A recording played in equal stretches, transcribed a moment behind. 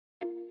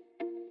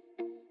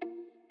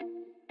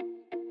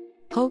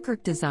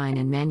Holkirk design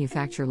and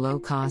manufacture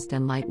low-cost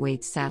and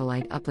lightweight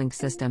satellite uplink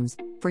systems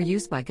for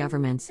use by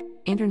governments,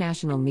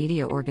 international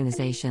media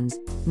organizations,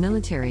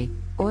 military,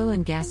 oil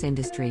and gas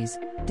industries,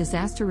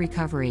 disaster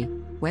recovery,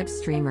 web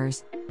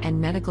streamers, and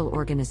medical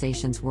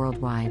organizations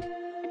worldwide.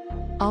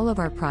 All of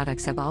our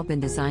products have all been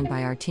designed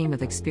by our team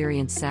of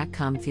experienced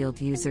SATCOM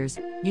field users,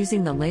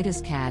 using the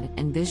latest CAD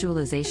and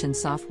visualization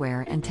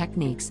software and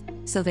techniques,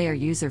 so they are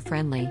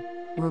user-friendly,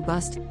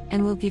 robust,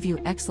 and will give you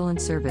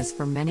excellent service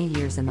for many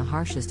years in the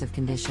harshest of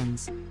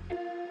conditions.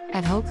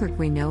 At Holkirk,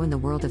 we know in the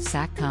world of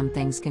SATCOM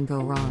things can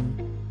go wrong.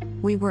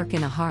 We work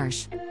in a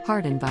harsh,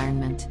 hard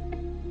environment.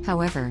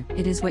 However,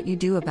 it is what you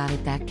do about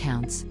it that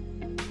counts.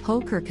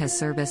 Holkirk has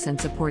service and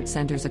support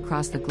centers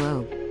across the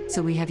globe,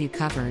 so we have you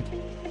covered.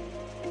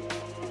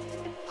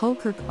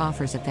 Holkirk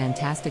offers a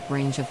fantastic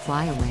range of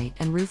flyaway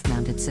and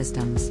roof-mounted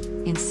systems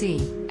in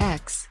C,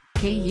 X,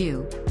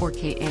 KU, or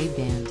KA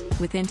band,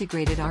 with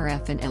integrated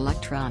RF and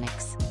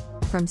electronics.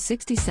 From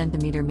 60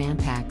 cm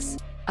manpacks,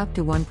 up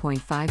to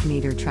 1.5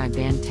 meter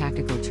tri-band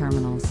tactical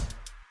terminals.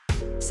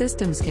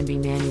 Systems can be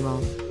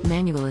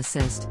manual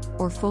assist,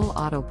 or full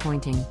auto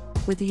pointing,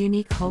 with the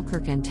unique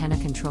Holkirk antenna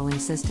controlling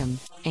system,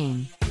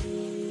 AIM.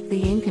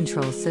 The AIM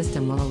control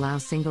system will allow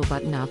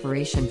single-button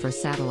operation for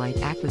satellite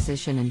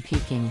acquisition and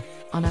peaking,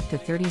 on up to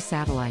 30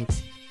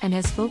 satellites, and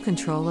has full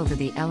control over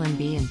the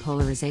LNB and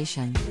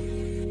polarization.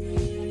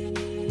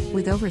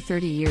 With over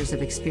 30 years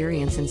of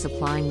experience in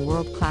supplying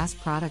world-class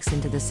products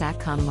into the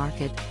SATCOM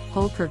market,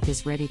 Holkirk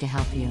is ready to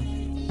help you.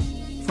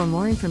 For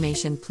more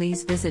information,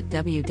 please visit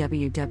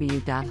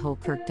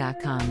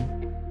www.holkirk.com.